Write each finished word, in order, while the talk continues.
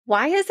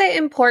Why is it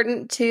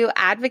important to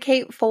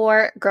advocate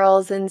for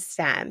girls in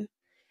STEM?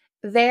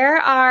 There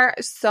are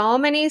so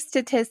many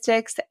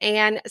statistics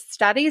and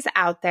studies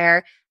out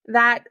there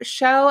that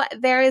show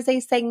there is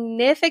a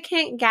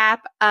significant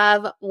gap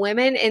of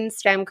women in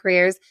STEM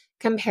careers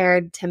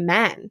compared to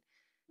men.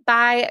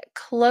 By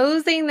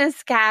closing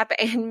this gap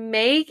and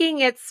making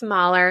it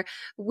smaller,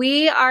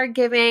 we are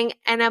giving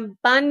an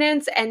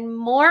abundance and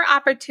more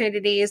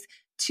opportunities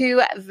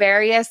to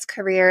various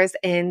careers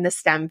in the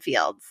STEM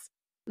fields.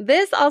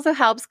 This also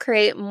helps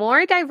create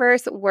more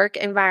diverse work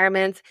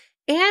environments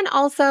and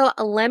also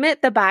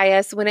limit the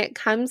bias when it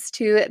comes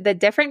to the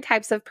different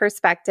types of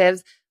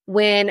perspectives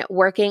when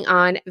working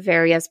on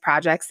various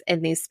projects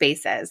in these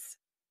spaces.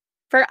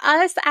 For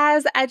us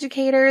as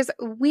educators,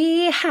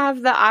 we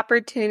have the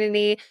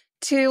opportunity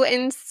to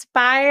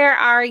inspire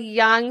our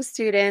young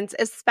students,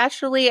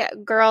 especially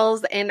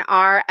girls in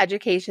our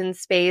education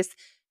space,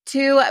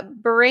 to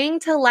bring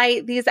to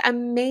light these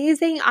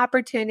amazing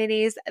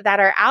opportunities that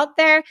are out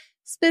there,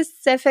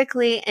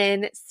 specifically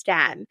in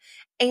STEM.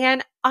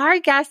 And our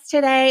guest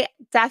today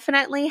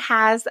definitely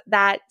has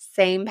that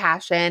same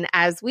passion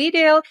as we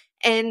do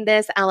in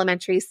this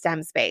elementary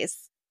STEM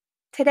space.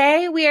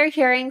 Today, we are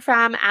hearing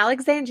from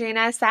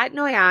Alexandrina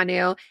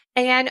Satnoianu,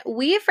 and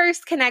we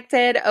first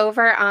connected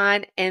over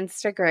on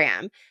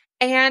Instagram.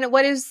 And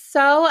what is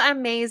so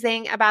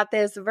amazing about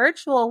this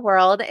virtual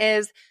world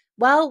is,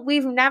 well,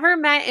 we've never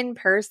met in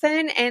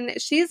person,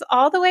 and she's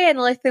all the way in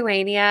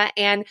Lithuania,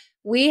 and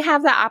we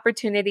have the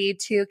opportunity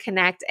to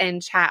connect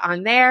and chat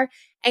on there.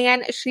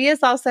 And she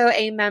is also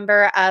a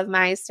member of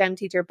my STEM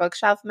Teacher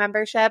Bookshelf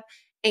membership.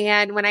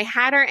 And when I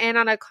had her in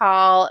on a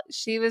call,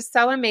 she was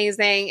so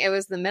amazing. It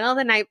was the middle of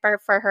the night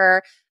for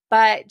her,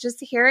 but just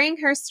hearing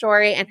her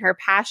story and her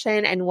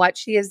passion and what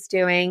she is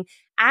doing,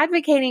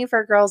 advocating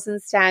for girls in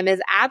STEM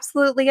is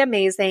absolutely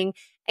amazing.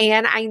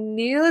 And I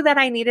knew that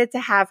I needed to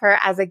have her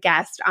as a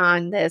guest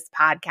on this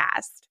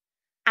podcast.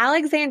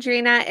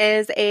 Alexandrina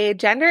is a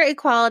gender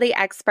equality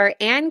expert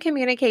and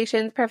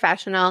communications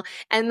professional,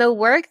 and the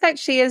work that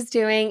she is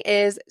doing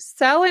is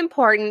so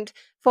important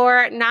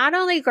for not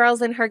only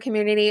girls in her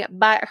community,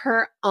 but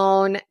her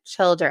own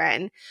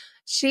children.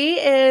 She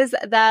is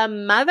the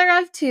mother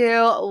of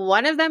two.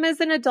 One of them is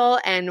an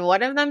adult and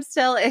one of them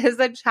still is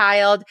a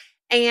child.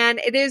 And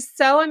it is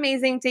so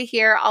amazing to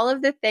hear all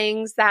of the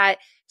things that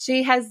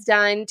she has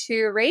done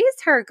to raise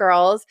her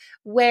girls,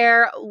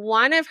 where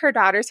one of her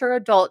daughters, her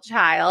adult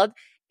child,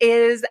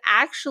 is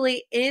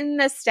actually in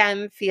the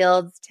STEM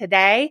fields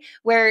today,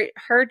 where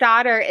her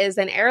daughter is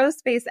an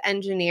aerospace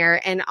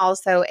engineer and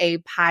also a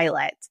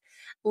pilot.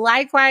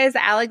 Likewise,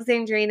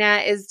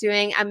 Alexandrina is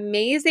doing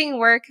amazing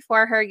work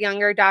for her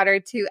younger daughter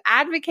to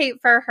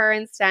advocate for her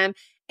in STEM,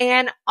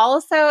 and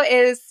also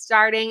is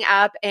starting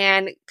up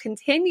and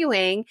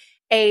continuing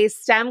a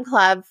STEM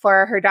club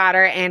for her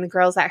daughter and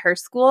girls at her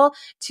school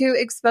to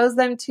expose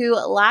them to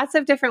lots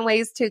of different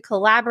ways to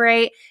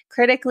collaborate,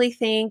 critically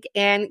think,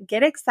 and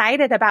get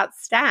excited about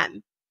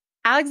STEM.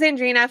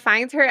 Alexandrina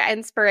finds her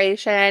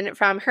inspiration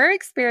from her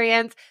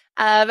experience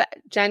of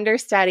gender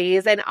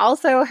studies and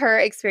also her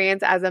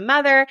experience as a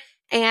mother,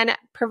 and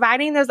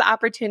providing those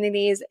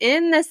opportunities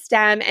in the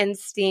STEM and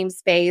STEAM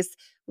space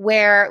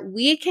where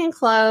we can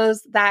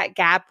close that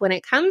gap when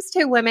it comes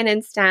to women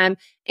in STEM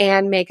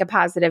and make a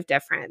positive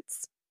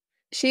difference.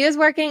 She is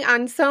working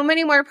on so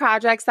many more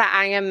projects that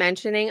I am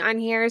mentioning on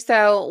here.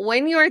 So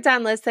when you are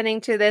done listening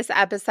to this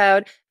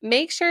episode,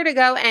 make sure to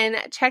go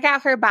and check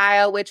out her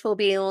bio, which will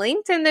be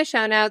linked in the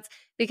show notes,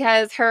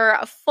 because her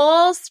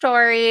full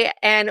story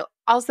and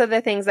also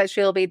the things that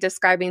she'll be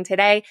describing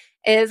today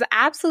is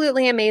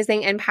absolutely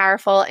amazing and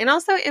powerful, and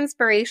also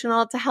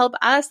inspirational to help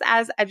us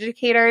as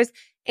educators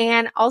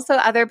and also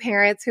other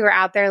parents who are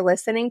out there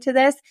listening to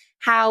this,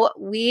 how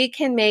we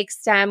can make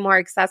STEM more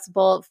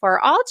accessible for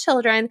all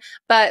children,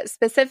 but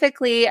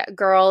specifically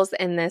girls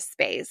in this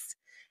space.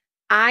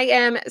 I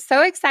am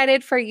so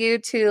excited for you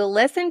to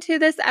listen to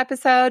this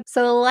episode,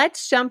 so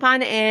let's jump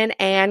on in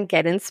and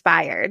get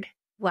inspired.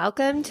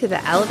 Welcome to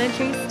the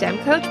Elementary STEM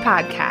Coach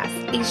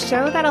Podcast, a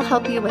show that'll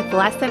help you with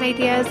lesson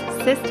ideas,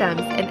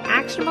 systems, and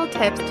actionable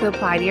tips to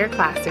apply to your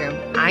classroom.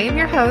 I am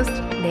your host,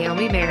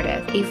 Naomi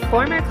Meredith, a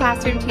former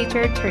classroom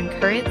teacher turned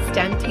current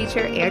STEM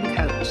teacher and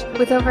coach.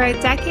 With over a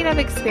decade of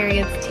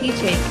experience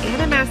teaching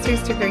and a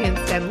master's degree in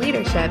STEM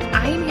leadership,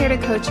 I am here to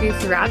coach you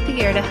throughout the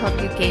year to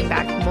help you gain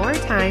back more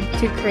time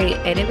to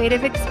create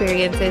innovative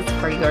experiences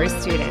for your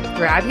students.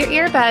 Grab your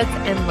earbuds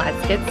and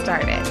let's get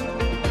started.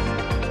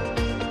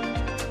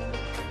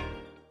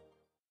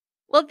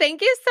 Well,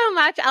 thank you so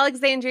much,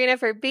 Alexandrina,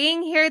 for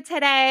being here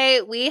today.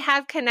 We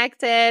have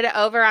connected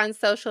over on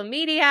social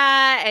media,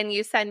 and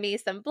you send me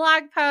some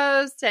blog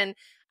posts, and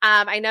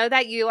I know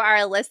that you are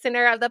a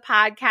listener of the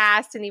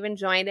podcast and even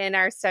joined in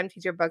our STEM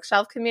Teacher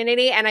Bookshelf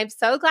community. And I'm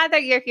so glad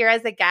that you're here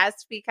as a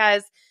guest,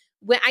 because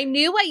when I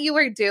knew what you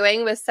were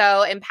doing was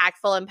so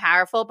impactful and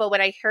powerful, but when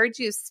I heard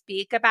you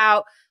speak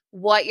about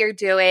what you're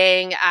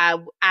doing,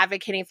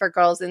 advocating for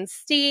girls in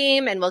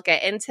STEAM, and we'll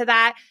get into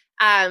that,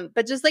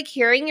 But just like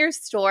hearing your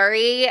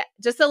story,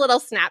 just a little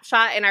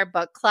snapshot in our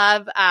book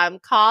club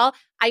call,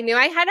 I knew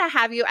I had to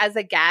have you as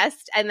a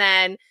guest. And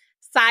then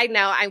side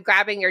note, I'm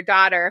grabbing your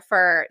daughter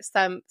for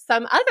some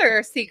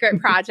other secret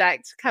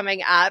project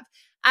coming up.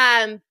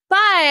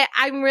 But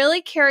I'm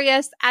really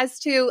curious as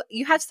to,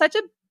 you have such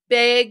a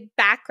big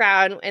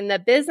background in the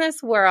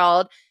business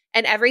world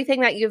and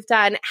everything that you've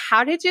done.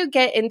 How did you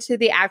get into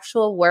the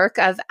actual work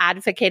of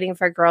advocating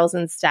for girls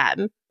in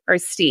STEM or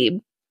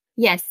STEAM?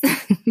 Yes,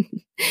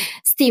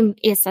 STEAM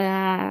is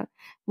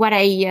what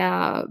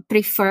I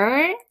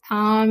prefer.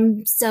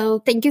 So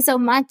thank you so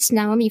much,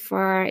 Naomi,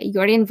 for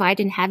your invite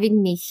and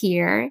having me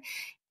here.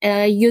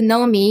 You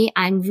know me,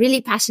 I'm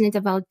really passionate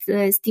about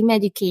STEAM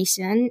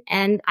education,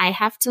 and I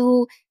have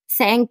to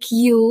thank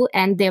you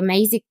and the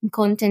amazing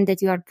content that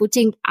you are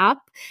putting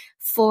up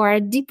for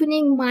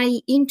deepening my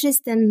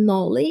interest and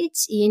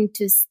knowledge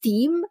into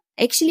STEAM.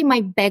 Actually,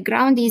 my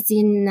background is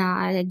in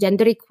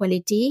gender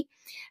equality.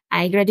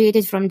 I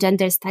graduated from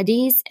gender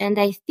studies, and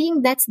I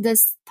think that's the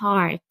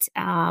start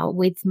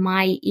with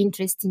my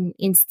interest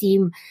in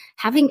STEAM,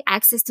 having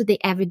access to the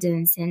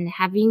evidence and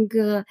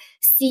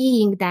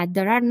seeing that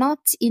there are not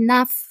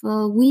enough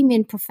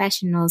women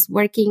professionals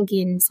working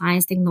in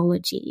science,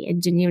 technology,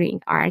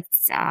 engineering,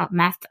 arts,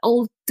 math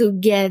all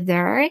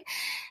together.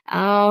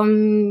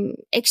 Made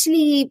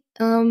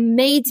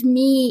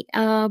me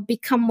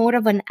become more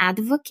of an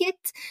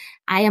advocate.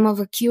 I am of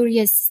a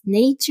curious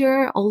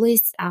nature,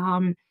 always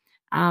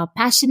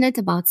passionate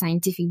about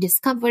scientific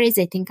discoveries.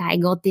 I think I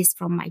got this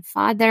from my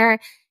father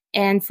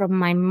and from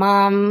my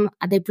mom,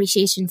 the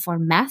appreciation for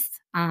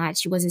math.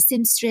 She was a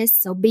seamstress.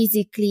 So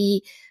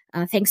basically,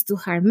 thanks to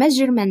her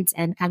measurements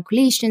and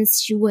calculations,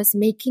 she was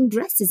making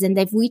dresses. And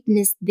I've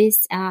witnessed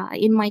this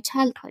in my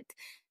childhood.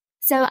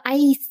 So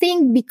I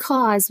think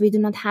because we do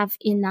not have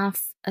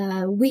enough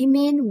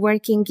women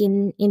working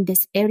in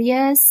these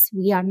areas,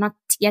 we are not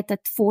yet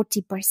at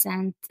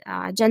 40%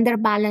 gender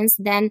balance,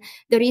 then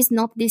there is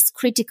not this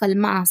critical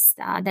mass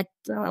that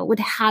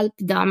would help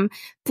them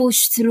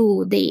push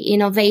through the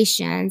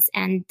innovations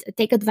and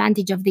take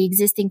advantage of the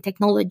existing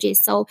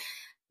technologies. So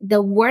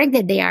the work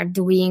that they are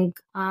doing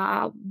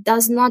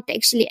does not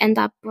actually end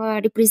up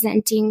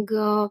representing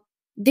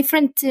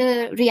different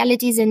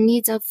realities and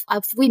needs of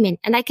women.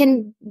 And I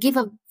can give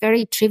a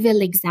very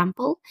trivial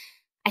example.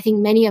 I think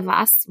many of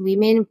us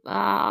women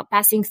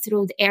passing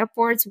through the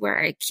airports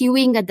were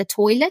queuing at the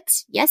toilet.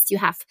 Yes, you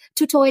have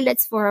 2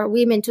 toilets for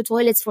women, 2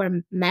 toilets for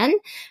men.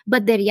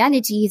 But the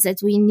reality is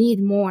that we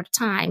need more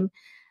time.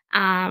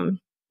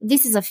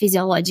 This is a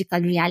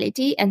physiological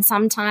reality. And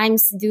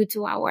sometimes due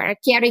to our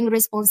caring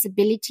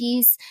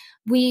responsibilities,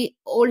 we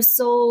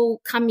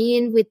also come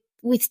in with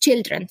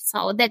children.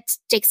 So that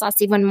takes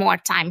us even more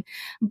time.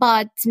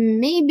 But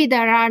maybe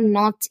there are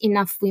not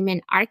enough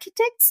women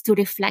architects to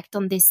reflect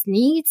on these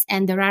needs.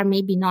 And there are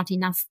maybe not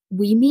enough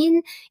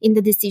women in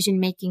the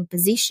decision-making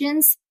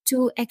positions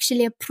to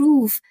actually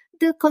approve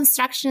the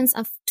constructions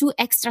of 2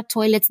 extra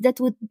toilets that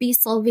would be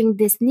solving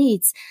these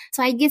needs.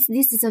 So I guess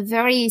this is a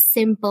very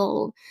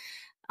simple,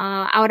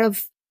 out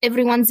of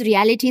everyone's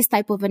realities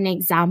type of an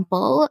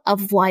example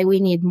of why we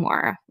need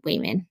more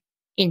women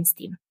in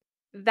STEAM.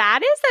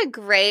 That is a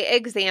great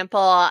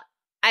example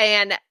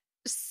and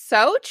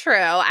so true.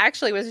 I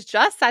actually was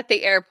just at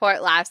the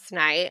airport last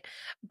night,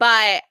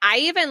 but I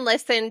even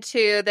listened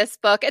to this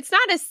book. It's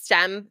not a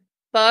STEM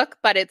book,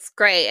 but it's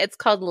great. It's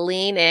called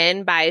Lean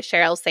In by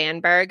Sheryl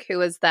Sandberg, who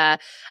was the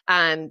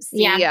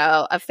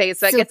CEO of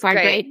Facebook. Super It's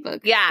great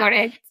book. Yeah.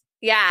 Correct.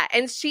 Yeah.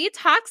 And she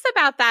talks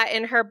about that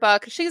in her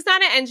book. She's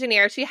not an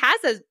engineer. She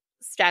has a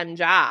STEM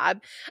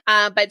job,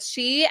 but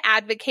she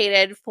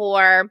advocated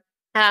for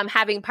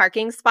having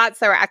parking spots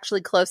that were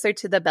actually closer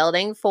to the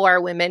building for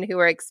women who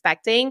were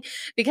expecting,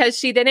 because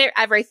she didn't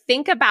ever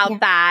think about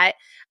that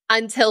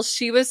until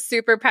she was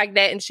super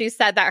pregnant. And she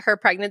said that her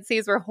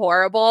pregnancies were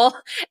horrible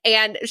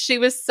and she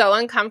was so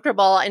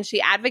uncomfortable, and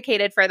she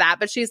advocated for that.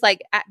 But she's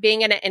like,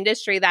 being in an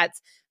industry that's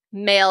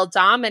male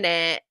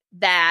dominant,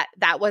 that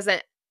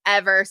wasn't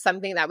ever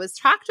something that was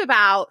talked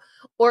about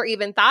or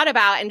even thought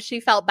about. And she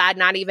felt bad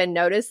not even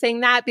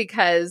noticing that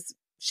because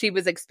she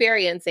was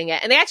experiencing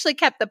it. And they actually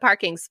kept the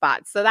parking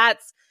spots. So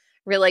that's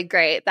really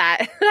great.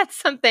 That's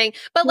something,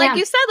 but like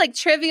you said, like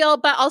trivial,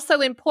 but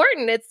also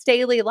important. It's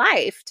daily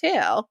life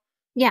too.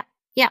 Yeah.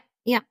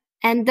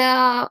 And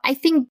I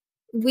think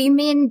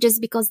women,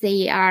 just because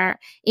they are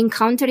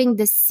encountering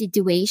the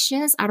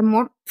situations, are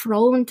more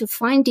prone to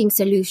finding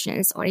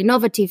solutions or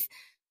innovative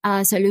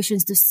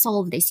solutions to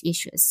solve these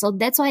issues. So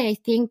that's why I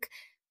think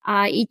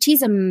it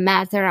is a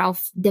matter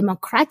of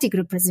democratic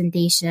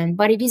representation,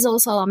 but it is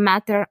also a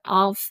matter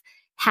of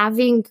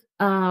having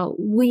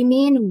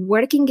women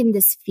working in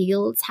these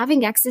fields,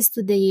 having access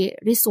to the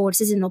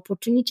resources and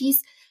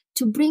opportunities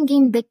to bring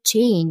in the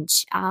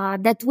change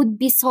that would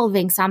be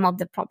solving some of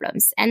the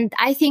problems. And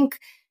I think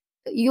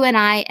you and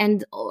I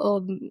and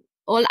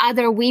all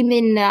other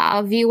women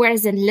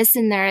viewers and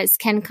listeners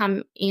can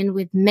come in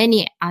with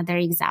many other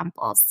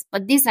examples.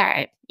 But these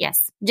are,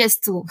 yes,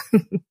 just two.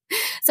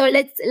 So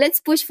let's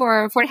push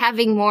for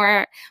having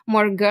more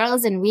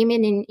girls and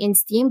women in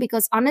STEAM,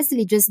 because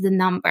honestly, just the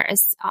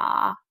numbers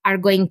are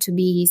going to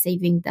be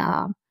saving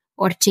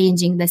or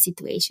changing the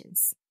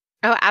situations.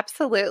 Oh,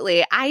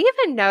 absolutely. I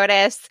even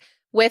notice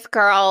with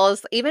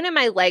girls, even in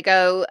my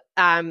Lego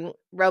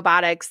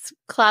robotics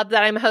club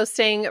that I'm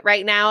hosting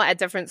right now at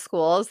different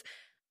schools,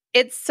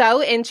 it's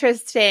so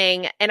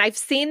interesting. And I've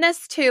seen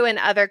this too in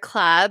other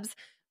clubs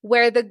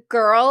where the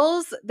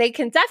girls, they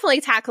can definitely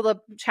tackle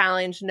the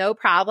challenge, no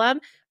problem.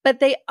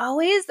 But they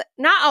always,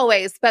 not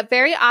always, but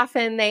very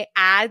often they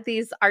add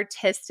these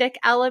artistic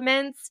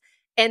elements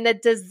in the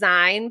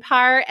design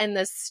part and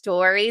the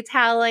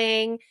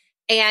storytelling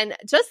and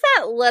just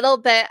that little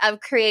bit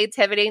of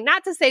creativity.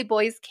 Not to say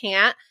boys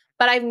can't,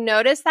 but I've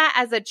noticed that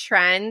as a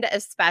trend,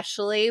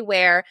 especially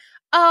where,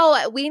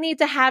 oh, we need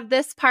to have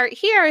this part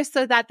here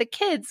so that the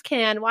kids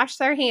can wash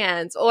their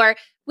hands, or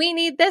we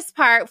need this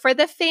part for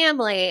the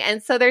family.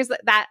 And so there's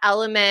that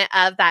element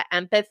of that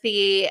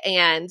empathy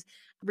and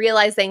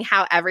realizing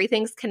how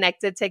everything's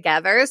connected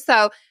together.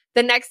 So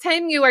the next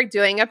time you are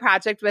doing a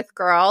project with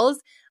girls,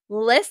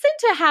 listen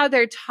to how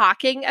they're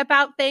talking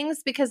about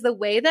things, because the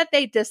way that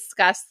they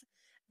discuss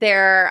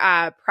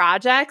their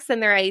projects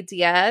and their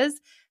ideas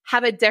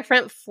have a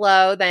different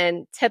flow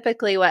than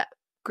typically what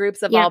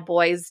groups of all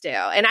boys do.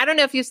 And I don't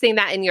know if you've seen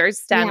that in your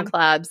STEM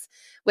clubs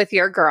with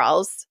your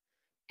girls.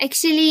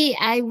 Actually,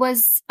 I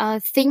was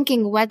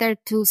thinking whether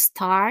to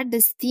start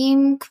the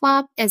STEAM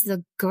club as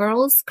a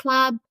girls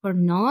club or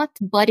not,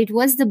 but it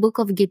was the book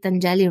of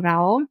Gitanjali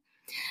Rao,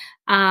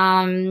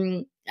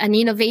 An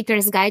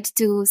Innovator's Guide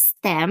to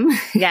STEM.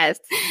 Yes.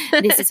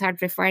 This is her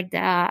preferred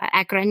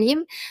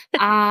acronym.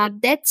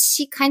 That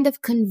she kind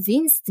of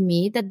convinced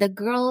me that the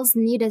girls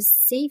need a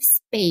safe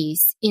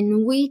space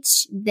in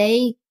which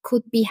they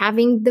could be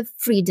having the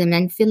freedom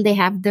and feel they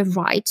have the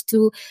right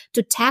to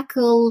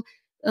tackle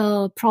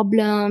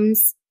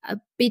problems a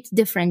bit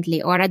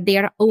differently or at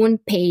their own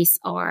pace,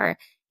 or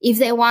if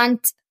they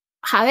want,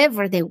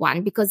 however they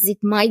want, because it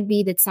might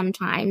be that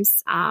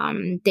sometimes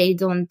they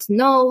don't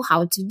know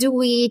how to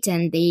do it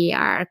and they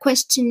are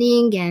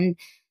questioning and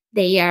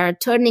they are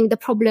turning the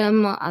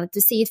problem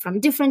to see it from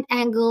different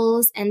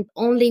angles. And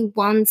only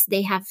once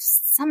they have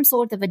some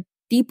sort of a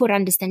deeper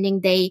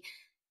understanding, they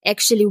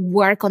actually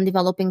work on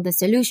developing the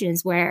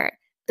solutions, where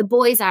the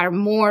boys are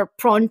more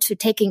prone to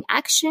taking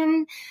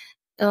action,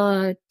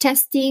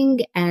 testing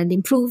and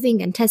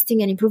improving and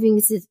testing and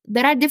improving.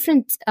 There are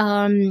different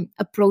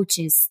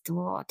approaches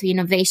to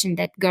innovation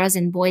that girls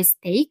and boys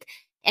take.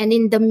 And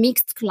in the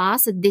mixed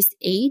class at this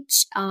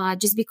age,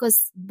 just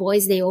because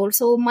boys, they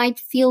also might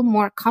feel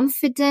more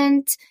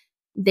confident,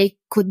 they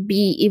could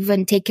be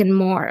even taken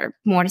more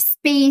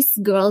space.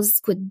 Girls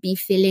could be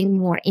feeling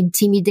more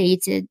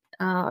intimidated,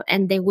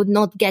 and they would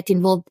not get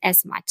involved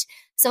as much.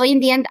 So in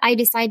the end, I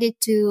decided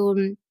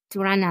to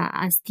run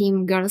a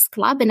STEAM girls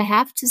club. And I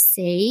have to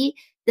say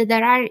that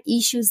there are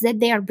issues that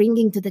they are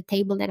bringing to the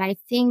table that I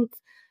think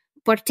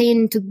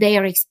pertain to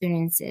their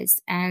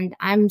experiences. And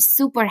I'm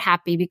super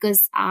happy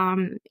because,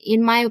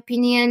 in my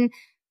opinion,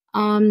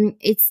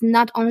 it's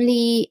not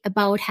only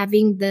about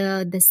having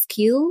the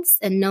skills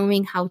and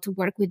knowing how to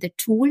work with the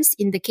tools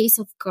in the case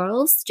of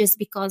girls, just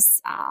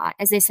because,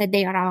 as I said,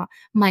 they are a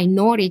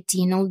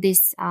minority in all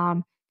these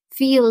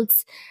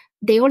fields.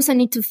 They also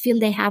need to feel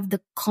they have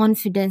the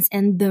confidence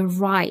and the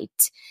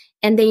right,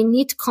 and they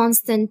need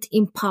constant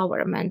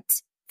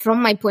empowerment.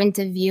 From my point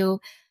of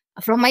view,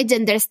 from my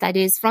gender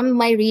studies, from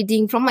my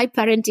reading, from my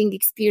parenting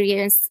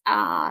experience,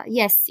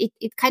 yes,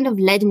 it kind of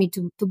led me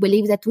to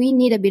believe that we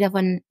need a bit of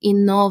an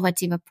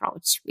innovative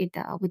approach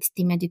with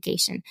STEAM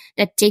education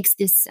that takes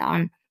this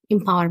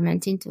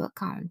empowerment into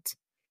account.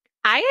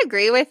 I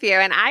agree with you.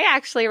 And I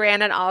actually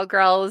ran an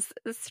all-girls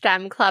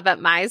STEM club at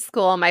my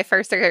school my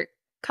first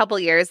couple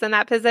years in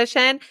that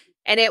position.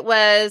 And it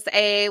was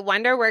a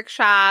Wonder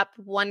Workshop,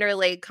 Wonder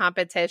Lake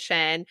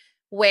competition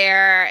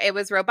where it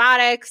was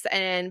robotics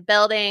and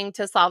building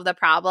to solve the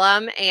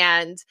problem.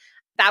 And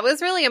that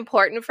was really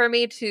important for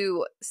me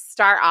to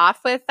start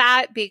off with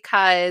that,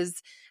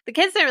 because the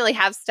kids didn't really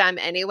have STEM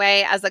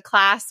anyway as a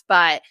class,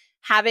 but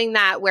having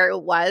that where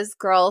it was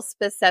girl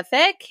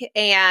specific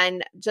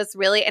and just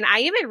really, and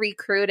I even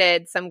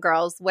recruited some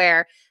girls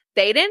where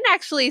they didn't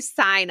actually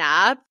sign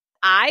up.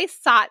 I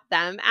sought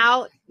them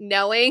out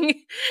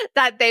knowing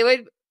that they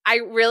would, I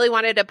really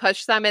wanted to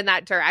push them in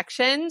that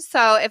direction.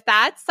 So if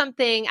that's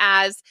something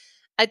as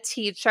a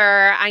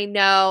teacher, I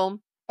know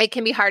it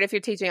can be hard if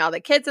you're teaching all the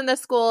kids in the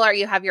school or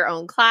you have your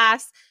own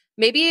class.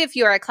 Maybe if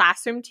you're a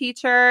classroom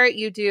teacher,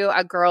 you do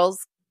a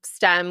girls'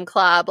 STEM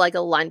club, like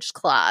a lunch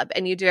club,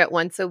 and you do it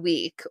once a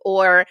week.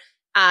 Or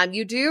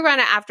you do run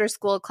an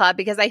after-school club,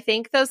 because I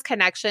think those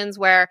connections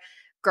where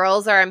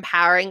girls are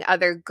empowering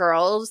other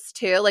girls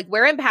too. Like,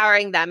 we're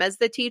empowering them as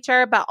the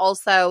teacher, but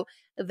also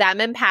them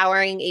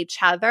empowering each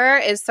other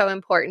is so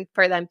important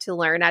for them to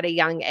learn at a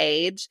young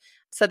age.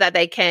 so that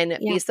they can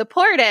Yeah. be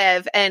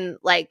supportive, and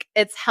like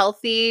it's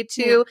healthy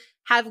to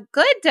have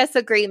good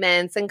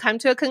disagreements and come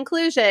to a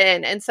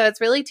conclusion. And so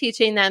it's really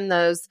teaching them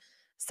those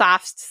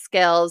soft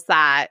skills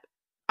that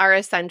are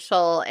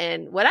essential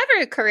in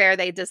whatever career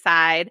they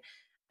decide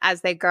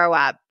as they grow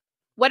up.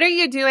 What are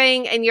you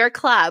doing in your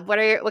club?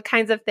 What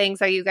kinds of things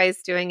are you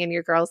guys doing in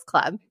your girls'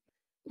 club?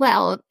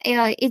 Well,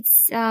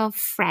 it's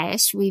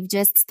fresh. We've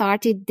just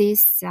started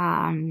this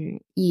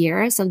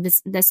year. So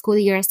the school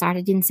year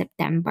started in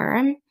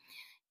September.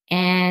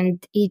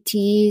 And it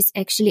is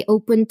actually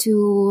open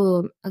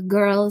to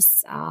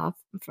girls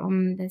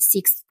from the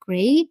 6th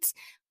grade.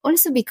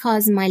 Also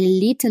because my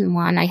little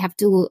one, I have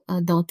two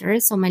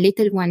daughters. So my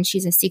little one,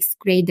 she's a 6th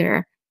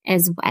grader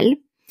as well.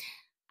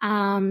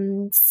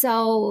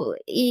 So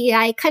yeah,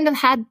 I kind of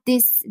had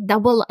this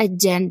double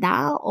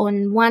agenda.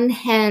 On one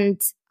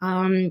hand,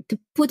 to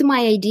put my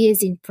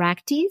ideas in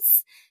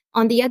practice.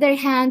 On the other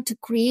hand, to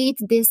create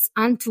this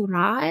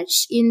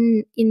entourage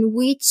in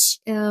which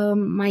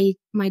my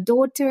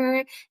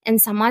daughter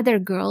and some other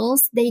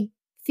girls, they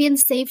feel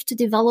safe to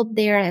develop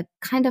their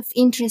kind of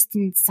interest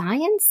in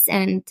science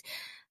and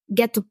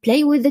get to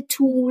play with the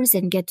tools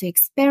and get to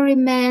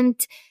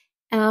experiment.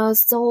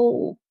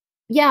 So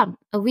yeah,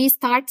 we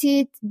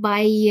started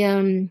by,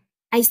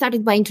 I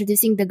started by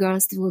introducing the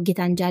girls to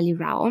Gitanjali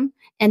Rao,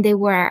 and they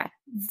were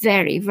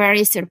very,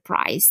 very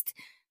surprised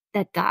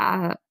that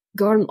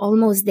girl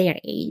almost their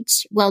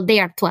age. Well, they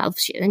are 12,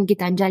 and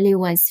Gitanjali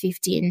was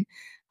 15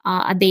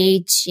 at the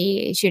age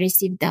she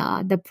received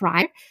the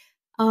prize.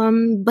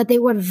 But they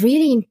were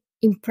really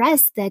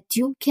impressed that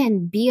you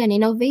can be an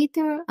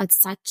innovator at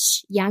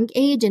such young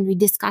age. And we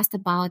discussed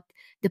about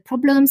the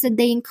problems that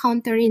they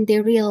encounter in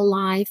their real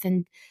life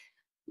and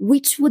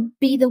which would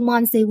be the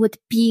ones they would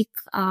pick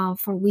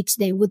for which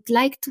they would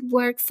like to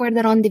work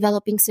further on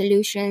developing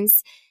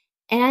solutions.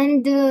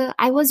 And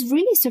I was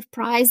really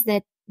surprised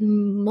that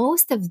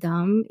most of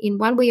them, in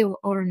one way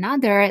or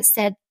another,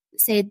 said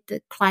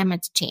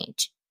climate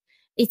change.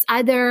 It's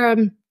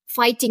either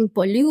fighting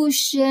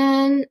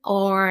pollution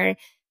or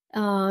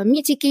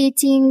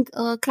mitigating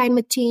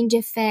climate change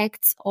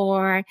effects,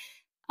 or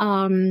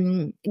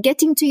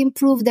getting to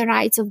improve the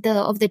rights of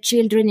the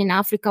children in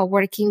Africa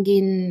working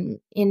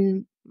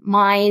in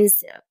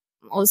mines,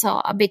 also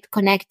a bit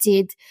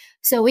connected.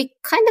 So we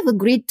kind of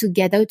agreed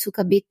together, took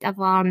a bit of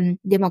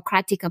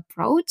democratic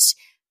approach.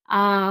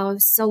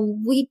 So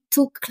we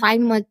took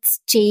climate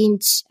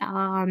change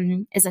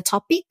as a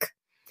topic,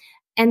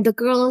 and the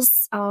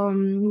girls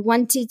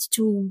wanted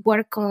to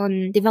work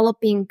on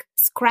developing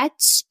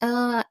scratch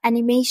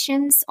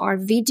animations or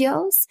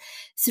videos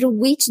through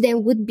which they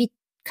would be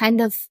kind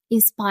of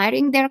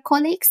inspiring their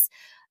colleagues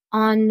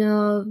on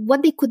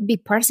what they could be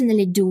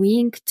personally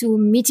doing to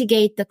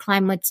mitigate the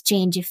climate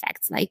change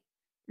effects. Like,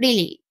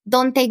 really,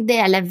 don't take the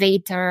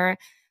elevator,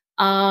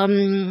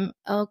 compost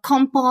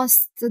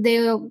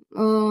the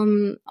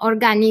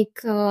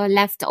organic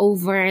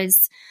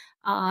leftovers,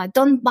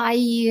 don't buy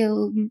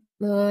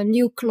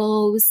new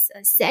clothes,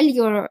 sell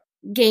your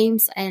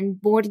games and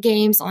board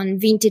games on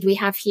Vinted. We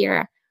have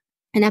here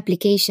an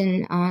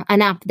application,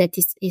 an app that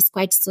is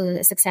quite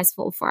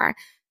successful for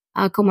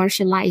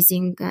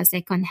commercializing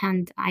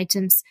secondhand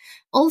items.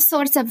 All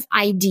sorts of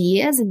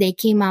ideas they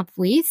came up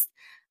with.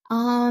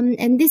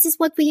 And this is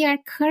what we are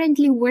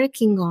currently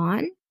working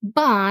on.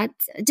 But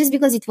just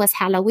because it was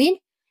Halloween,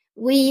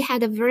 we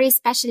had a very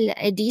special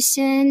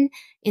edition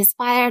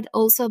inspired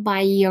also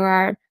by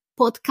your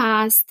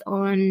podcast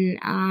on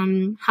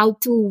how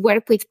to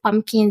work with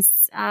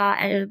pumpkins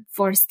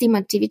for STEAM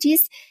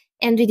activities.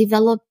 And we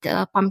developed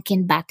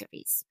pumpkin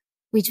batteries,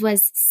 which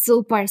was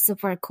super,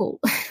 super cool.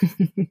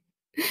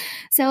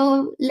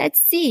 So let's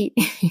see.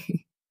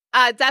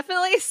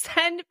 Definitely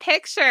send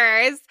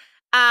pictures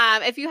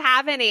if you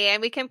have any,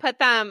 and we can put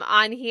them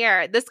on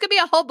here. This could be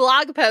a whole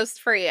blog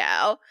post for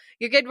you.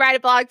 You could write a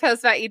blog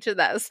post about each of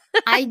those.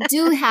 I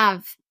do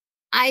have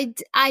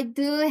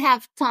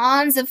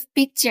tons of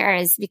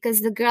pictures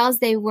because the girls,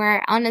 they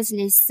were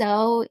honestly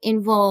so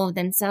involved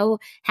and so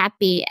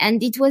happy.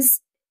 And it was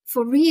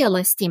for real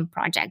a STEAM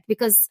project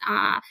because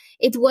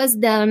it was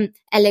the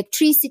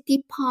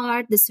electricity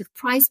part, the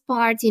surprise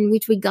part in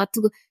which we got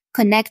to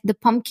connect the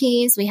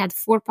pumpkins. We had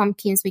 4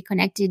 pumpkins we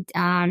connected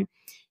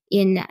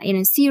in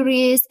a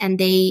series, and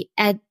they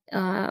add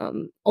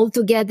all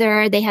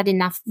together. They had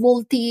enough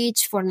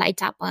voltage for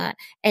light up a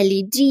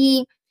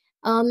LED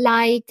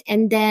light,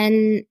 and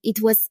then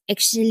it was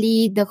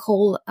actually the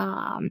whole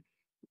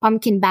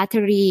pumpkin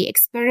battery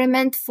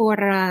experiment for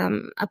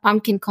a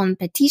pumpkin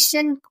contest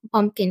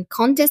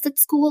at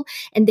school,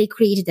 and they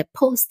created a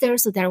poster.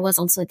 So there was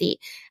also the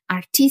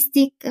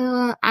artistic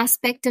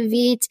aspect of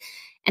it,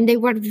 and they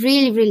were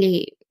really,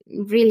 really,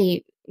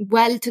 really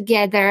well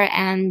together,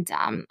 and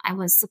I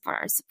was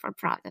super, super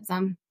proud of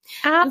them.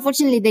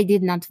 Unfortunately, they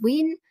did not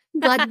win,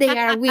 but they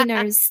are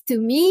winners to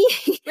me.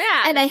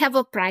 Yeah. And I have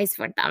a prize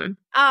for them.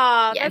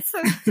 Oh, Yes. that's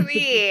so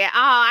sweet. Oh,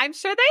 I'm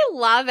sure they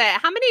love it.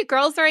 How many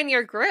girls are in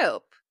your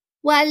group?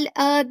 Well,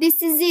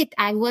 this is it.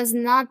 I was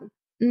not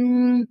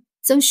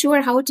so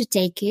sure how to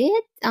take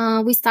it.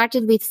 We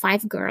started with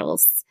 5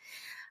 girls.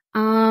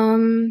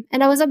 And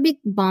I was a bit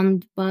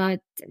bummed,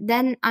 but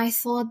then I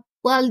thought,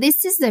 well,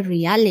 this is the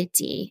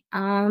reality.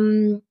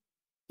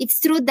 It's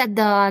true that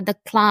the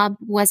club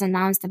was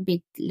announced a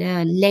bit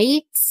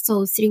late.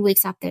 So 3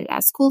 weeks after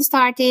school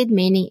started,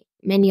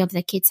 many of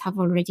the kids have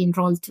already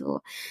enrolled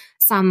to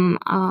some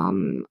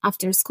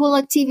after school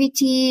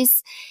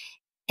activities.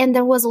 And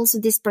there was also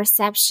this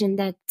perception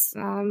that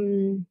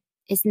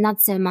it's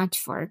not so much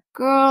for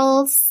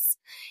girls,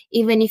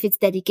 even if it's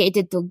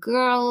dedicated to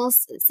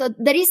girls. So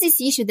there is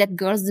this issue that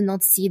girls do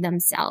not see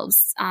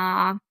themselves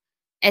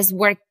as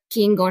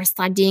working or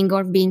studying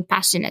or being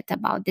passionate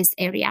about this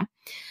area.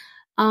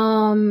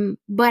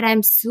 But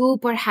I'm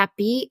super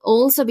happy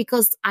also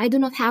because I do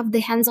not have the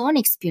hands-on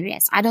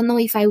experience. I don't know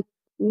if I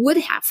would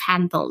have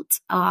handled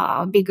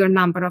a bigger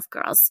number of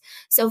girls.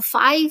 So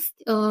 5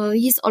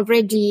 is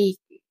already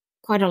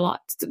quite a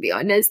lot, to be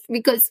honest,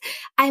 because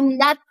I'm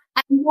not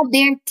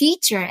their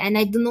teacher and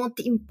I do not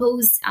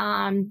impose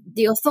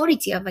the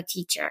authority of a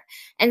teacher.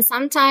 And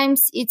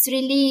sometimes it's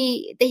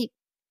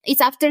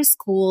after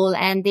school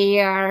and they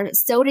are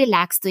so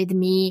relaxed with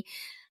me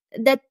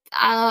that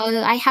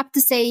I have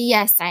to say,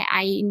 yes,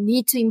 I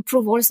need to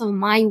improve also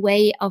my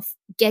way of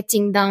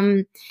getting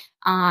them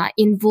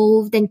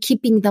involved and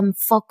keeping them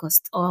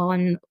focused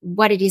on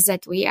what it is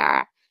that we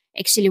are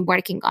actually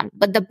working on.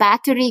 But the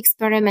battery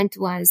experiment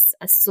was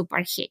a super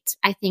hit.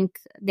 I think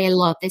they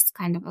love this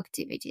kind of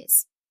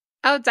activities.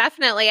 Oh,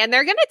 definitely. And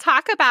they're going to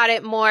talk about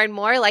it more and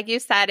more. Like you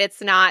said,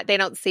 they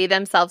don't see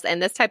themselves in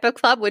this type of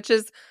club, which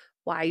is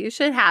why you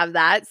should have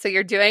that. So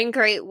you're doing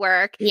great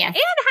work. Yes. And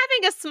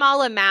having a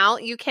small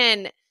amount,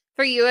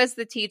 for you as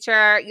the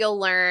teacher, you'll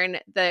learn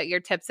your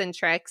tips and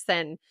tricks.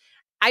 And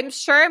I'm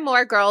sure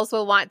more girls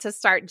will want to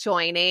start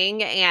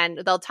joining and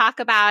they'll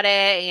talk about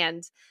it.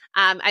 And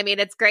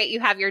it's great you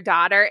have your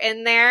daughter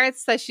in there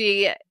so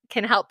she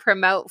can help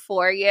promote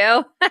for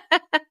you.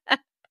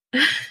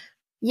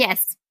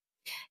 Yes.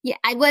 Yeah,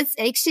 I was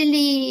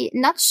actually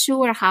not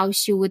sure how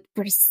she would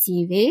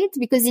perceive it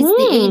because it's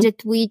the age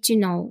at which,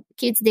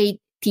 kids, they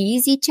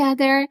tease each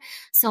other.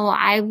 So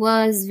I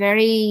was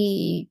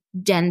very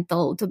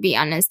gentle, to be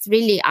honest,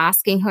 really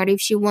asking her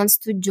if she wants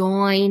to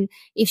join,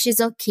 if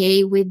she's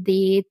okay with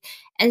it.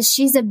 And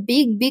she's a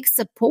big, big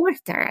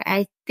supporter.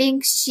 I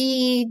think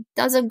she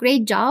does a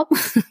great job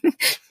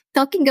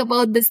talking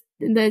about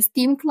the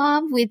STEAM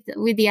club with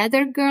the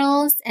other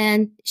girls.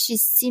 And she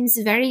seems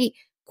very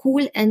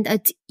cool and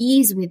at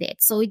ease with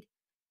it. So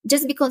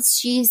just because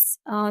she's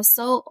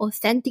so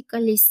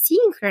authentically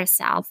seeing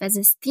herself as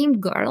a STEAM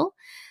girl,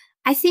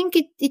 I think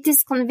it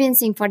is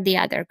convincing for the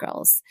other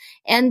girls.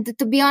 And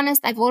to be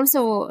honest, I've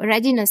also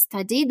read in a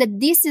study that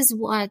this is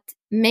what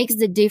makes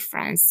the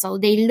difference. So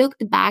they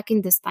looked back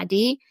in the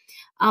study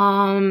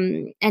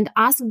and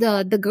asked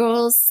the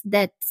girls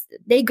that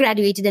they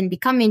graduated and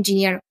become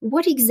engineer,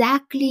 what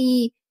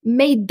exactly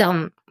made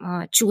them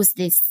choose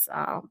this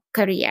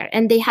career.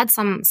 And they had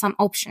some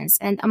options.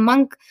 And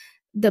among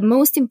the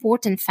most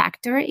important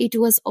factor, it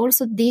was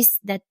also this,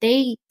 that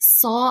they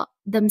saw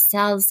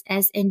themselves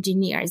as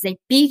engineers. They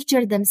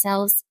pictured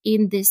themselves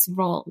in this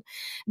role.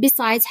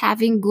 Besides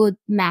having good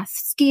math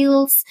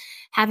skills,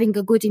 having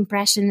a good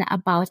impression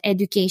about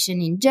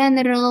education in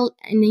general,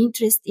 an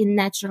interest in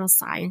natural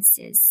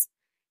sciences.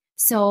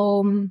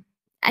 So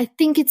I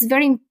think it's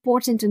very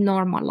important to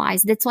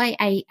normalize. That's why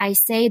I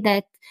say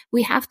that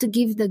we have to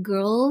give the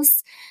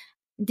girls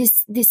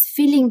this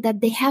feeling that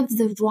they have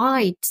the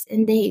right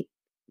and they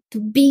to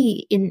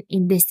be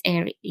in this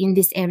area, in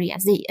these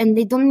areas.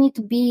 They don't need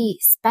to be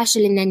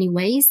special in any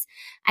ways.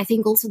 I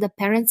think also the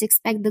parents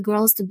expect the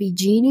girls to be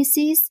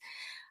geniuses,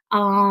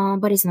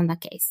 but it's not the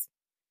case.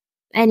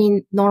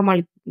 Any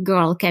normal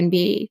girl can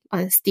be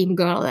a STEAM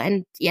girl.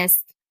 And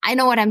yes, I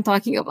know what I'm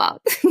talking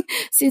about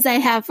since I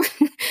have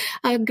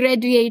a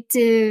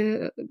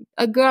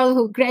girl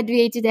who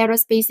graduated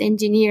aerospace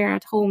engineer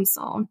at home.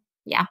 So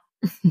yeah,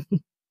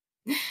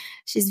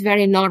 she's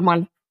very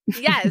normal.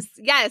 Yes.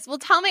 Well,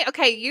 tell me,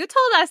 okay, you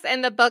told us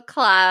in the book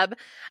club,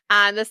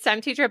 the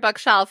STEM Teacher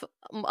Bookshelf,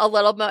 a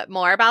little bit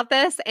more about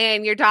this.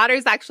 And your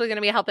daughter's actually going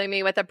to be helping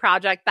me with a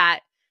project that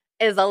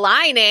is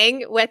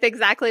aligning with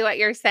exactly what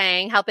you're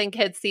saying, helping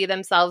kids see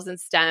themselves in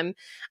STEM.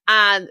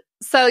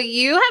 So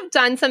you have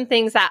done some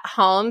things at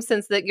home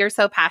since that you're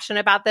so passionate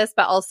about this,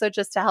 but also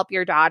just to help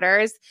your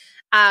daughters.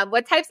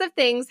 What types of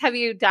things have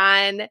you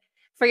done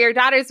for your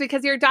daughters?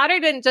 Because your daughter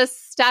didn't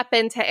just step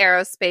into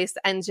aerospace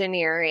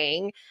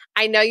engineering.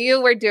 I know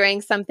you were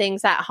doing some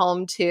things at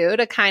home too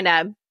to kind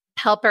of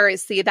help her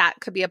see that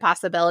could be a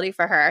possibility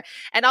for her.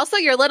 And also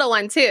your little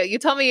one too. You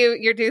told me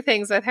you do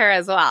things with her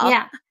as well.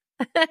 Yeah.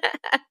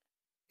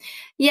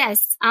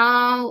 Yes.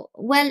 Well,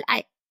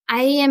 I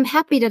am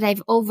happy that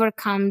I've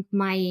overcome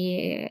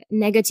my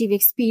negative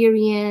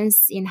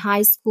experience in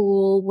high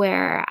school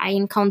where I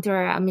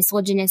encountered a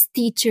misogynist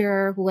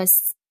teacher who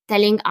was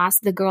telling us,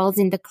 the girls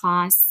in the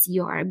class,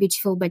 you are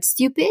beautiful but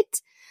stupid.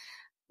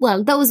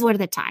 Well, those were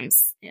the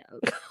times.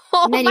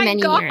 Oh many my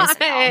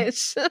gosh.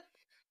 years ago.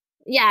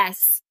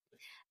 Yes.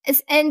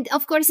 And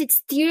of course, it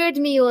steered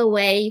me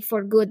away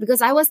for good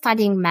because I was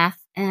studying math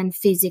and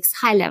physics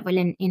high level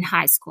in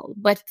high school,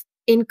 but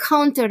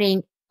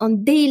encountering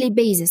on daily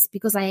basis,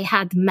 because I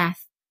had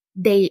math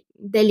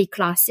daily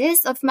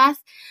classes of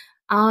math,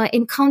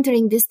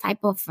 encountering this type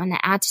of an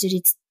attitude,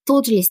 it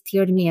totally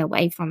steered me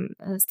away from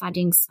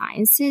studying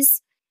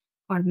sciences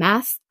or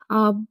math.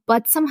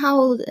 But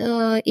somehow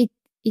it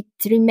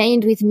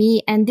remained with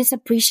me, and this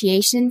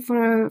appreciation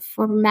for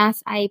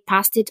math, I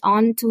passed it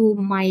on to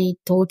my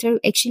daughter.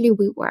 Actually,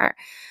 we were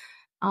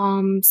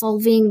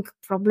solving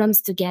problems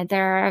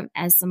together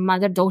as a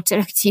mother-daughter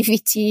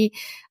activity,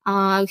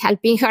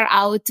 helping her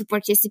out to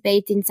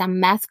participate in some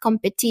math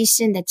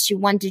competition that she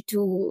wanted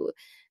to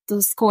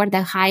score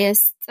the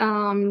highest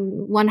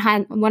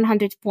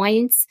 100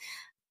 points.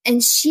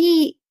 And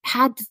she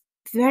had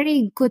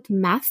very good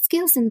math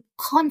skills and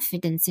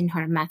confidence in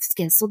her math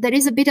skills. So there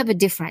is a bit of a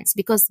difference,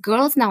 because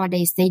girls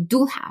nowadays, they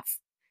do have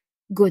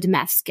good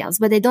math skills,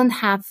 but they don't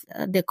have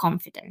the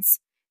confidence.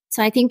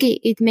 So I think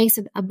it makes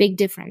a big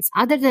difference.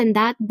 Other than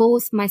that,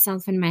 both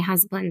myself and my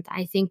husband,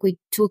 I think we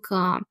took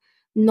a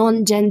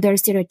non-gender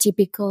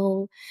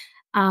stereotypical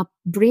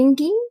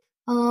bringing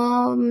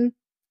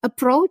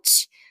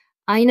approach,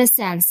 in a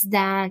sense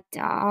that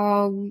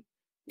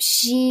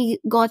she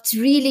got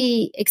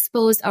really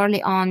exposed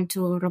early on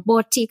to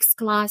robotics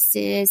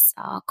classes,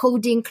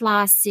 coding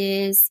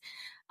classes.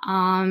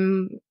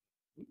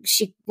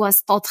 She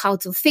was taught how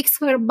to fix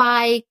her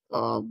bike.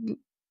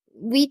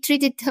 We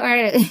treated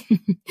her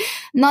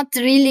not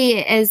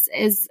really as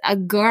a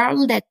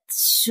girl that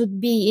should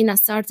be in a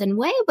certain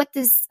way, but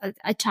as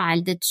a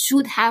child that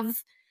should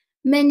have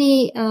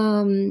many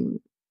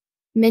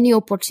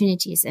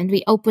opportunities. And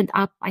we opened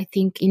up, I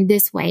think, in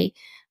this way,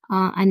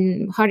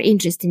 and her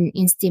interest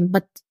in STEAM.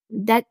 But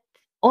that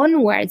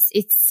onwards,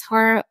 it's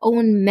her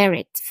own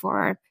merit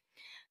for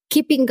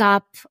keeping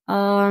up,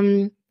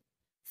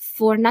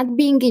 for not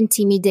being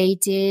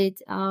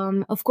intimidated.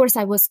 Of course,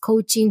 I was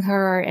coaching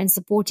her and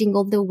supporting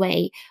all the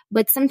way,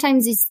 but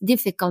sometimes it's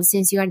difficult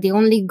since you are the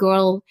only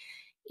girl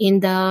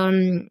in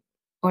the,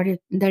 or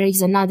there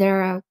is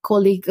another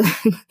colleague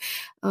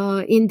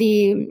in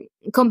the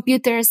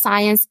computer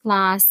science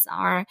class,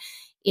 or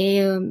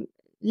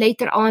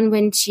later on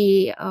when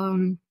she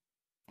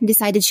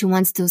decided she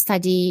wants to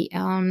study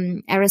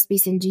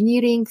aerospace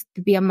engineering,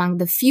 to be among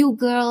the few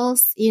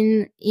girls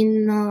in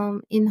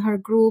her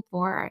group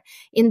or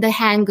in the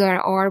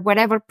hangar or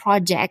whatever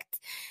project,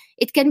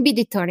 it can be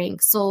deterring.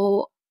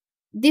 So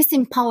this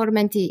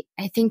empowerment,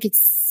 I think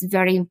it's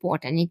very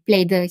important. It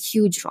played a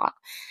huge role.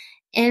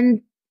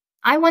 And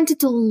I wanted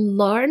to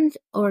learn,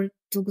 or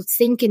to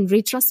think in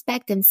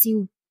retrospect and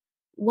see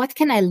what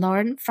can I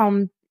learn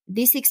from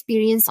this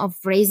experience of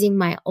raising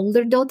my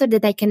older daughter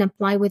that I can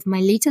apply with my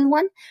little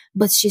one,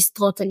 but she's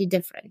totally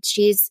different.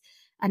 She's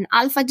an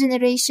alpha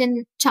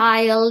generation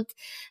child,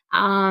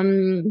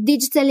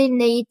 digitally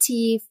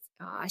native.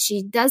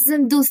 She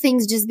doesn't do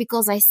things just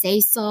because I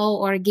say so,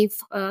 or give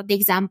the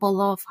example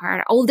of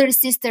her older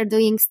sister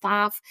doing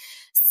stuff.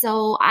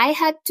 So I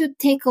had to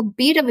take a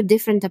bit of a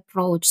different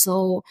approach.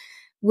 So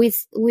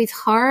with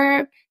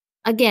her,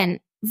 again,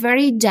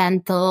 very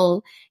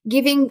gentle,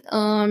 giving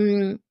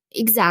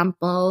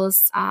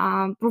examples,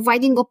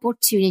 providing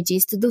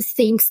opportunities to do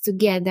things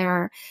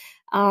together,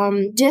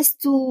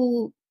 just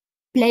to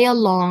play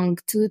along,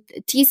 to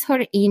tease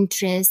her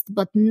interest,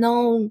 but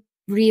no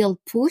real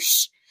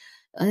push.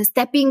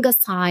 Stepping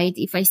aside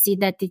if I see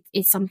that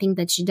it's something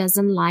that she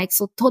doesn't like.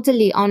 So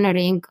totally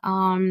honoring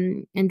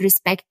and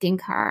respecting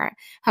her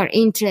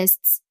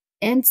interests.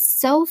 And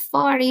so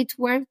far it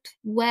worked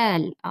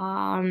well.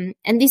 And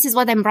this is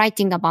what I'm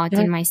writing about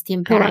in my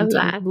STEAM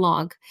parenting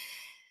blog.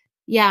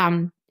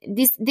 Yeah,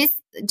 this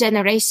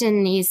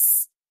generation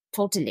is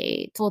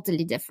totally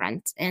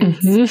different. And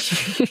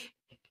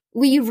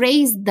we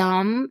raised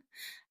them,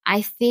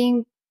 I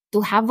think,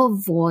 to have a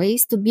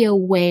voice, to be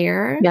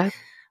aware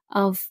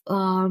of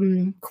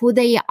who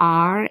they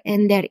are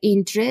and their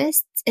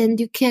interests, and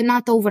you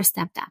cannot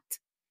overstep that.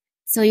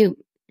 So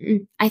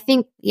I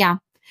think,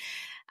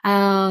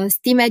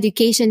 STEAM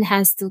education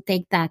has to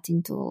take that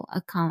into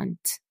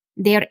account,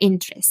 their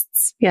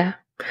interests. Yeah.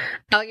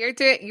 Oh, you're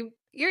doing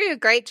a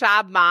great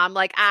job, Mom.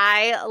 Like,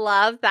 I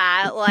love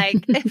that.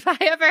 Like, if I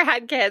ever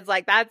had kids,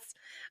 like, that's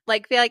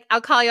like, feel like I'll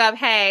call you up.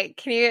 Hey,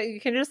 you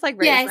can just like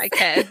raise my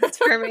kids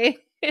for me.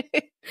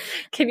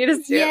 Can you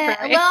just do it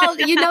for me?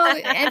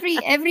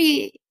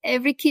 Well,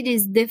 every kid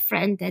is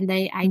different, and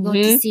I got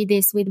to see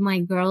this with my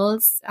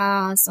girls.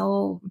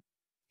 So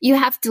you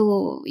have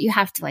to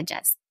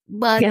adjust.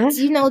 But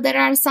there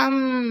are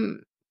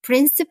some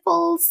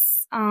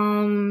principles,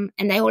 and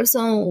I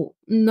also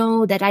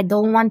know that I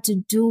don't want to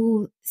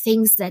do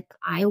things that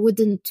I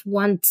wouldn't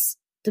want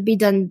to be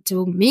done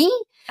to me.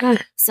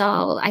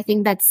 So I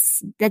think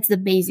that's the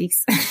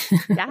basics.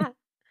 Yeah.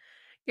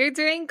 You're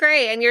doing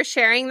great, and you're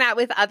sharing that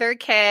with other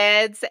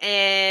kids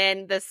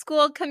in the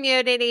school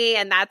community,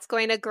 and that's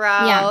going to grow.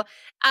 Yeah.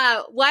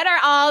 What are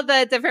all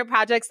the different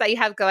projects that you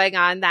have going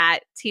on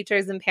that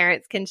teachers and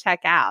parents can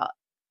check out?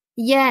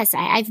 Yes,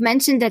 I've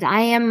mentioned that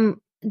I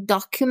am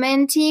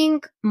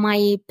documenting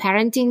my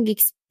parenting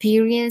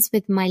experience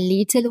with my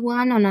little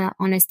one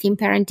on a STEAM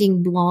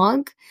parenting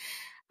blog.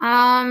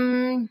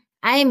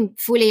 I'm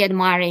fully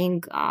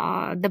admiring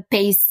the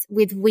pace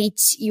with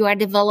which you are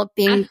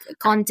developing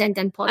content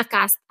and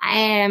podcast. I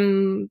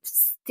am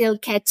still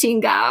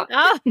catching up.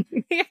 Oh,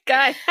 you're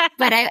good.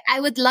 But I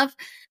would love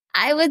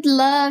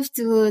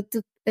to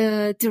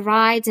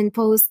write and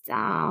post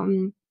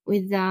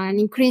with an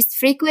increased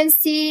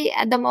frequency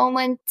at the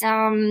moment.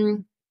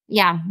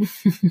 Yeah,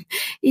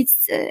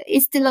 it's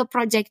still a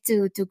project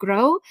to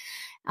grow.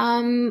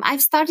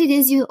 I've started,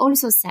 as you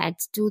also said,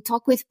 to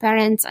talk with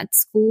parents at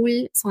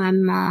school. So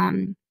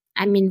I'm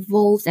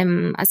involved.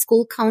 I'm a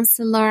school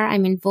counselor.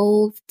 I'm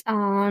involved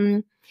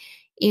with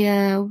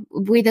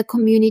the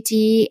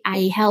community.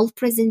 I held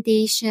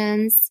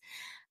presentations.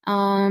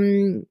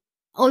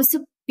 Also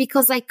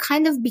because I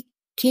kind of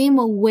became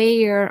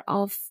aware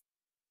of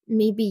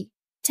maybe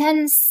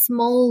 10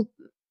 small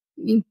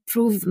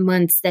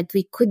improvements that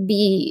we could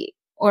be,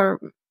 or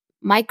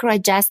micro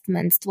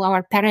adjustments to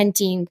our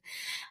parenting.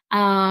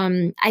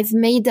 I've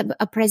made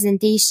a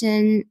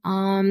presentation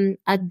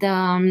at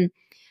the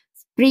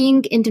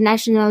Spring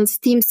International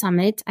STEAM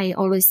Summit. I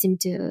always seem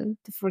to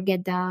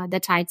forget the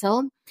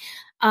title.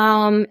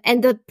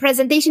 And the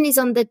presentation is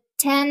on the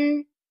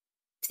 10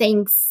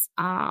 things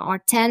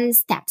or 10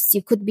 steps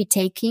you could be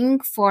taking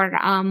for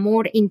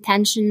more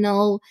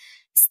intentional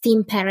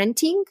STEAM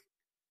parenting.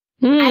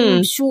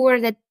 I'm sure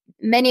that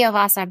many of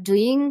us are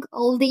doing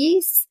all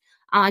these.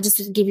 Just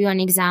to give you an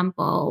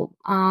example,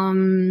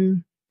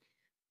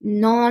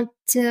 not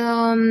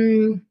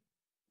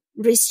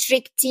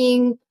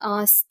restricting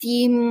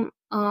STEAM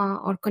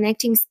or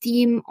connecting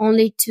STEAM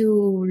only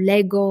to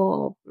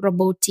Lego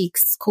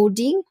robotics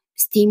coding.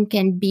 STEAM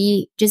can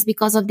be, just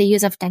because of the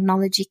use of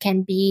technology,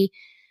 can be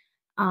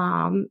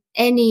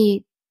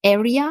any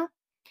area.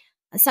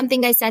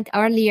 Something I said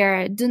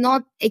earlier, do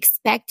not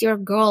expect your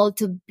girl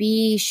to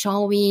be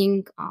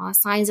showing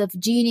signs of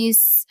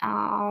genius.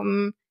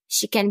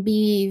 She can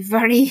be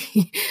very,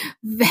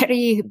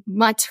 very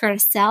much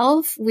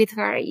herself with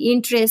her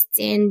interest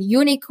in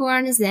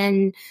unicorns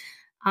and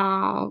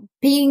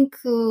pink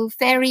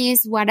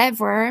fairies,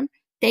 whatever.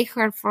 Take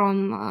her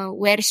from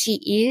where she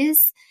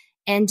is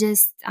and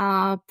just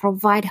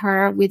provide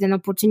her with an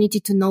opportunity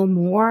to know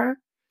more.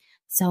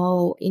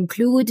 So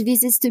include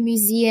visits to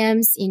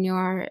museums in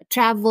your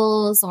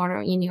travels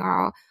or in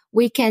your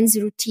weekends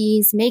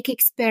routines, make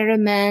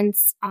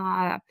experiments,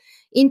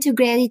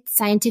 integrate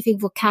scientific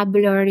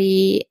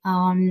vocabulary,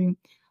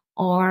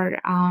 or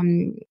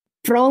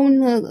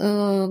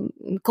prone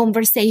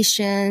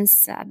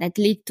conversations that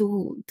lead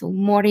to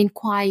more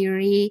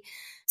inquiry.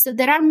 So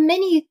there are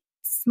many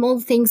small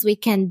things we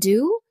can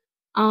do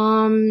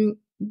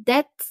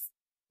that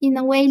in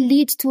a way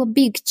lead to a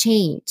big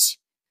change.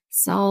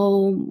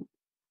 So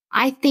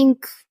I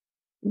think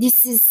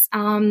this is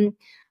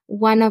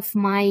one of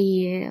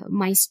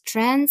my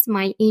strengths,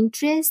 my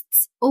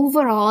interests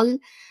overall.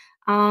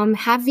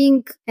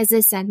 Having, as I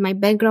said, my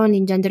background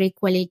in gender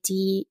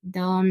equality,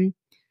 the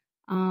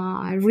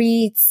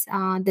reads,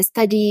 the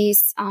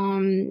studies,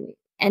 and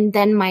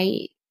then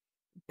my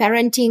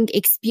parenting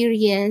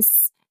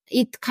experience,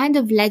 it kind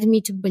of led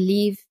me to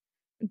believe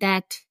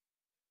that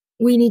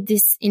we need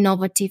this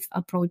innovative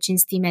approach in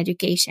STEAM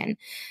education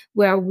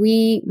where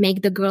we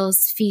make the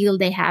girls feel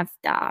they have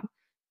the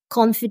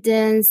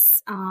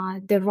confidence,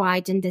 the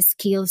right and the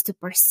skills to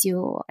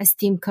pursue a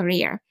STEAM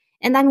career.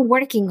 And I'm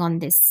working on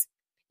this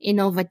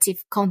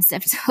innovative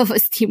concept of a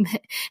STEAM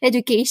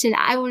education.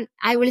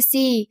 I will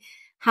see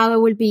how I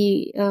will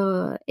be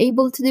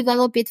able to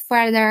develop it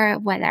further,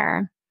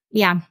 whether,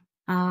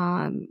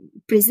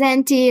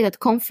 present it at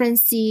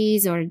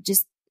conferences or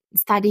just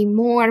study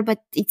more,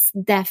 but it's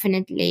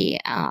definitely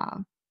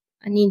an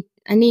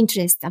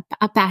interest,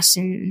 a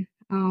passion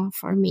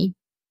for me.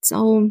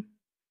 So,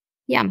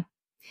 yeah,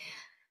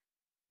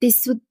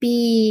 this would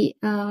be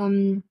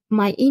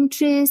my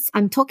interest.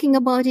 I'm talking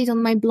about it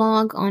on my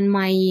blog, on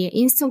my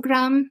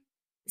Instagram.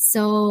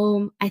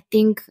 So I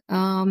think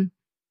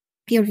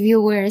your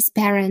viewers,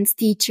 parents,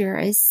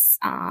 teachers,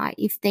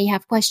 if they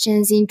have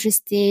questions,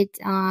 interested,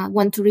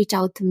 want to reach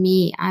out to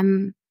me,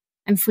 I'm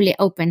fully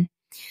open.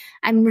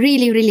 I'm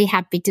really, really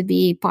happy to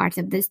be part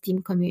of this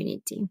STEAM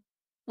community.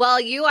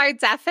 Well, you are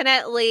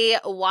definitely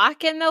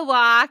walking the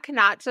walk,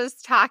 not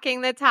just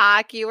talking the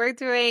talk. You are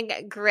doing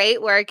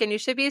great work and you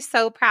should be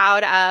so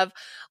proud of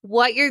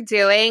what you're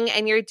doing.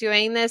 And you're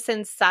doing this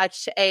in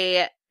such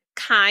a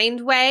kind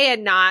way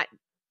and not,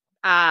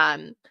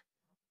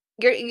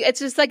 it's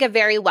just like a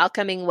very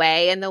welcoming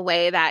way in the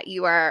way that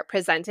you are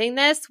presenting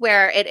this,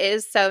 where it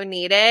is so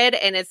needed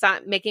and it's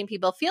not making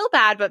people feel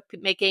bad, but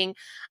making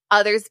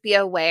others be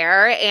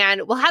aware.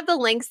 And we'll have the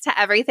links to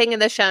everything in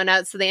the show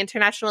notes. So the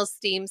International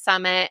STEAM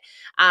Summit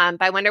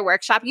by Wonder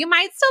Workshop, you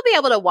might still be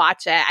able to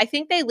watch it. I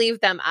think they leave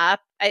them up.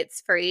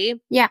 It's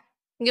free. Yeah.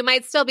 You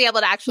might still be able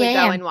to actually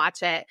go and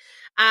watch it.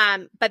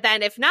 But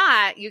then if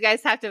not, you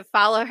guys have to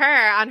follow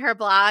her on her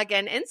blog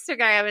and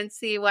Instagram and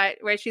see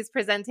where she's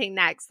presenting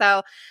next.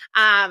 So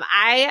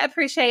I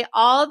appreciate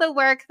all the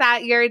work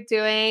that you're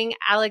doing,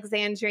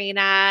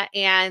 Alexandrina,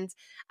 and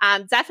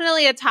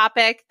definitely a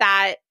topic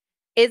that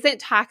isn't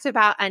talked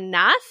about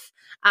enough,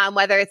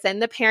 whether it's in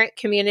the parent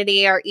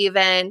community or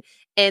even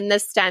in the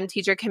STEM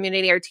teacher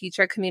community or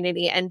teacher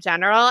community in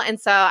general. And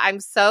so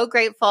I'm so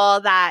grateful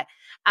that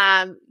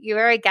you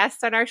were a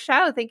guest on our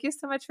show. Thank you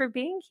so much for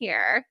being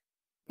here.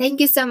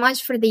 Thank you so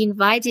much for the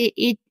invite.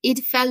 It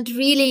felt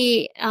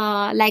really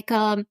like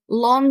a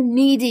long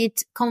needed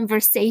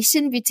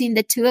conversation between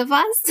the two of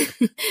us.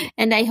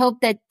 And I hope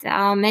that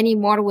many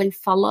more will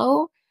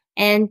follow.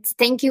 And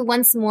thank you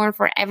once more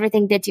for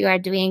everything that you are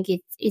doing.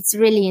 It's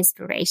really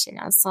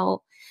inspirational.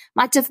 So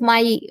much of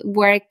my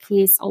work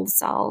is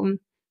also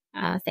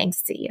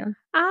thanks to you.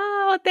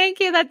 Oh, thank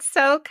you. That's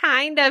so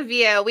kind of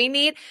you. We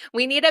need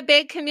a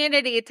big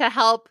community to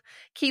help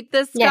keep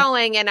this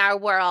going in our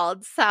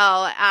world. So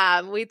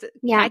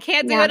I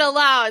can't do it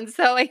alone.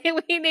 So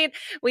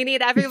we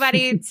need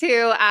everybody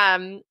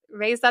to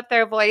raise up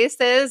their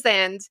voices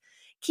and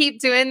keep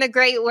doing the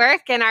great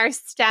work in our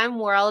STEM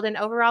world and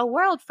overall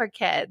world for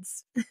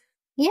kids.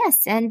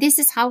 Yes, and this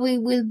is how we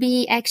will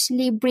be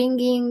actually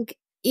bringing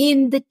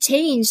in the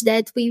change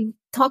that we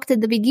talked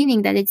at the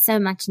beginning, that it's so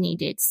much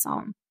needed.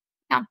 So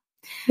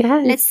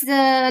yes.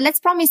 Let's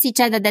promise each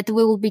other that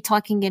we will be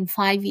talking in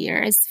 5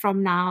 years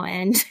from now,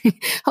 and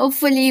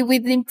hopefully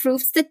with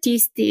improved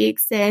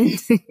statistics and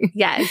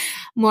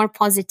more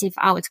positive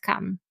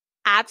outcome.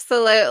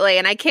 Absolutely.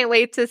 And I can't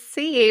wait to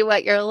see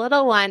what your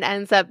little one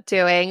ends up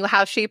doing,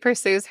 how she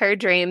pursues her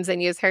dreams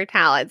and use her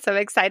talent. So I'm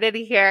excited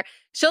to hear.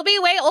 She'll be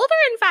way older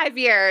in 5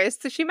 years.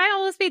 So she might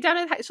almost be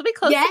done with, she'll be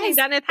close to being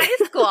done with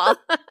high school.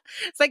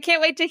 So I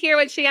can't wait to hear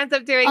what she ends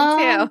up doing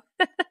too.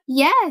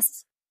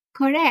 Yes,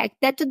 correct.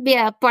 That would be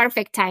a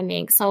perfect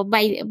timing. So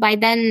by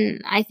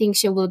then, I think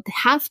she would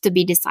have to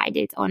be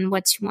decided on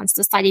what she wants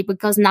to study,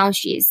 because now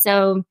she is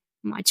so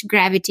much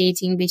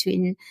gravitating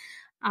between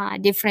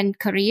different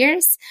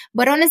careers.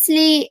 But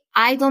honestly,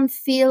 I don't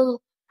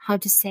feel, how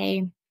to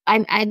say,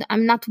 I'm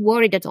not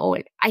worried at all.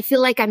 I feel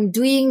like I'm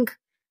doing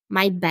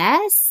my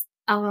best.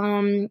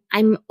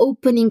 I'm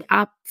opening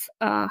up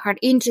her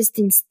interest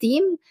in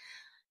STEAM.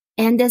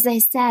 And as I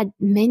said,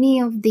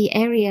 many of the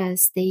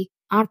areas, they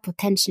are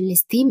potentially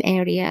STEAM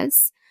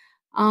areas.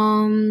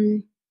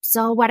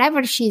 So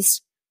whatever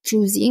she's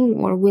choosing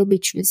or will be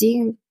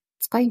choosing,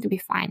 it's going to be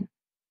fine.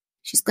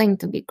 She's going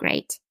to be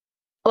great.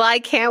 Well, I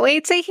can't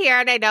wait to hear,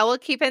 and I know we'll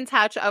keep in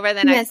touch over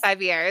the next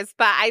 5 years.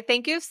 But I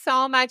thank you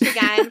so much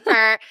again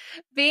for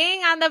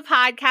being on the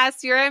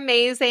podcast. You're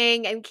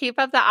amazing, and keep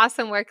up the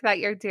awesome work that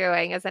you're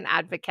doing as an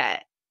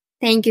advocate.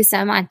 Thank you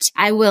so much.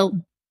 I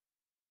will.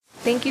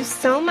 Thank you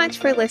so much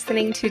for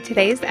listening to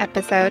today's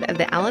episode of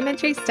the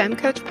Elementary STEM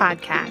Coach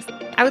Podcast.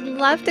 I would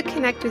love to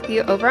connect with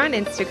you over on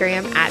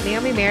Instagram at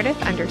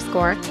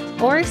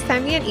NaomiMeredith_, or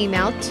send me an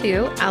email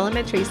to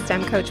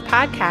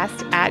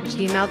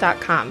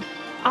elementarystemcoachpodcast@gmail.com.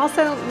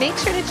 Also, make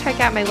sure to check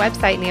out my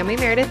website,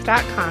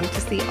 naomimeredith.com, to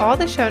see all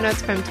the show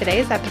notes from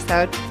today's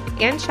episode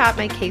and shop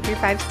my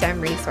K-5 STEM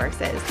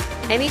resources.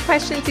 Any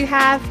questions you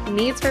have,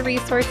 needs for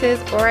resources,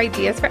 or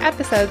ideas for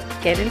episodes,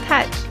 get in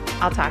touch.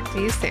 I'll talk to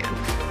you soon.